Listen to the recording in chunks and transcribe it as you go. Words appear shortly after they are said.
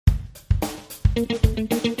Welcome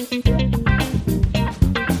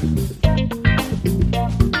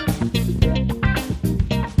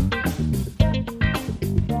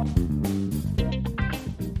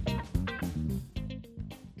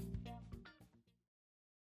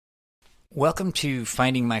to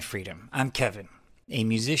Finding My Freedom. I'm Kevin, a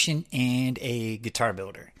musician and a guitar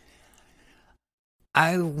builder.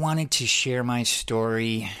 I wanted to share my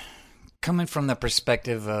story coming from the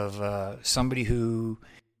perspective of somebody who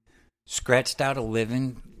scratched out a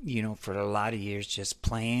living, for a lot of years, just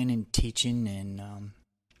playing and teaching and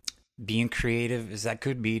being creative as that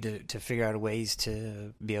could be to figure out ways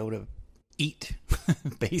to be able to eat,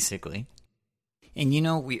 basically.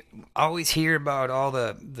 And we always hear about all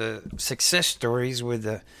the success stories with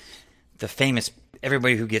the famous,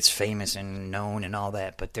 everybody who gets famous and known and all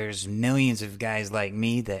that. But there's millions of guys like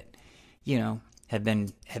me that, have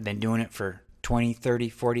been doing it for 20, 30,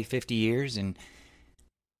 40, 50 years and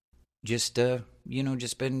just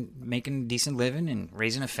been making a decent living and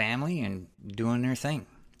raising a family and doing their thing.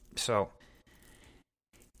 So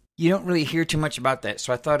you don't really hear too much about that.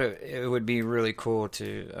 So I thought it would be really cool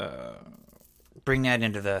to bring that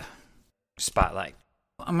into the spotlight.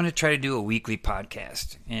 I'm going to try to do a weekly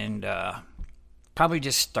podcast and probably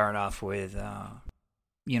just start off with,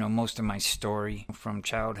 most of my story from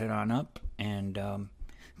childhood on up and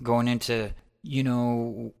going into,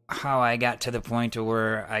 how I got to the point to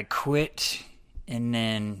where I quit and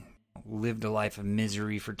then lived a life of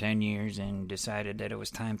misery for 10 years and decided that it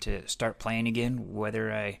was time to start playing again,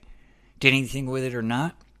 whether I did anything with it or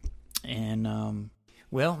not. And,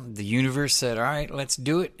 well, the universe said, all right, let's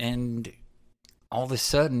do it. And all of a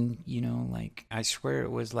sudden, I swear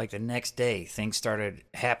it was like the next day, things started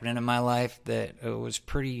happening in my life that it was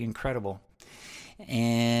pretty incredible.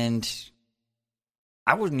 And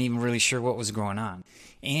I wasn't even really sure what was going on.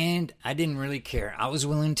 And I didn't really care. I was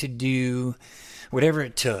willing to do whatever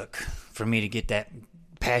it took for me to get that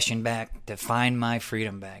passion back, to find my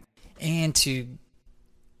freedom back, and to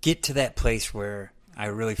get to that place where I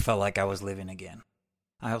really felt like I was living again.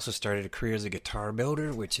 I also started a career as a guitar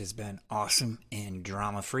builder, which has been awesome and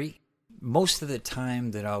drama-free. Most of the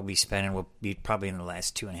time that I'll be spending will be probably in the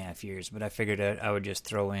last 2.5 years, but I figured that I would just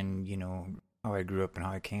throw in, how I grew up and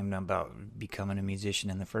how I came about becoming a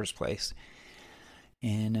musician in the first place.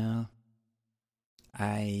 And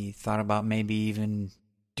I thought about maybe even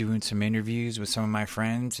doing some interviews with some of my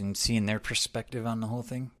friends and seeing their perspective on the whole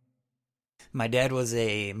thing. My dad was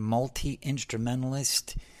a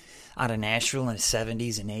multi-instrumentalist out of Nashville in the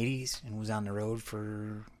 70s and 80s and was on the road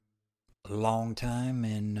for a long time,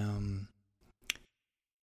 and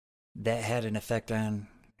that had an effect on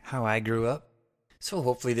how I grew up. So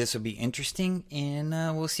hopefully this will be interesting, and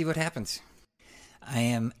we'll see what happens. I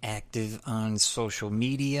am active on social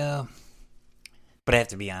media, but I have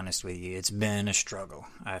to be honest with you, it's been a struggle.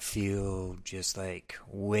 I feel just like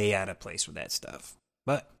way out of place with that stuff,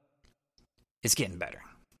 but it's getting better.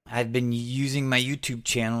 I've been using my YouTube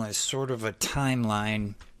channel as sort of a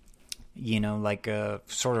timeline, like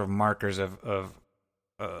sort of markers of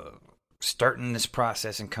starting this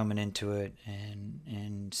process and coming into it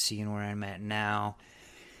and seeing where I'm at now.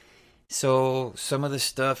 So some of the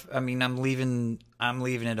stuff, I'm leaving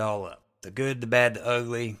it all up. The good, the bad, the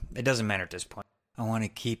ugly, it doesn't matter at this point. I want to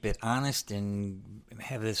keep it honest and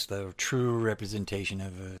have this the true representation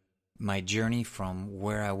of my journey from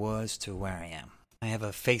where I was to where I am. I have a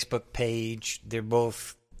Facebook page. They're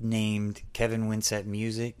both named Kevin Winsett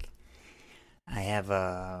Music. I have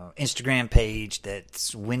a Instagram page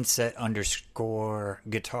that's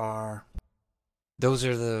Winsett_guitar. Those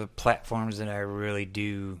are the platforms that I really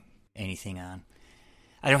do anything on.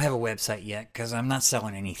 I don't have a website yet because I'm not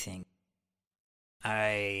selling anything.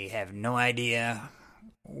 I have no idea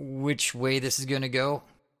which way this is going to go.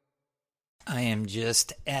 I am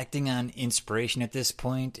just acting on inspiration at this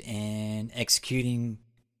point and executing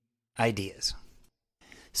ideas.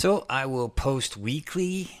 So I will post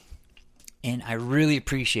weekly, and I really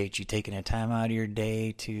appreciate you taking the time out of your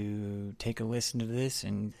day to take a listen to this,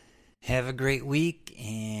 and have a great week,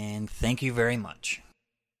 and thank you very much.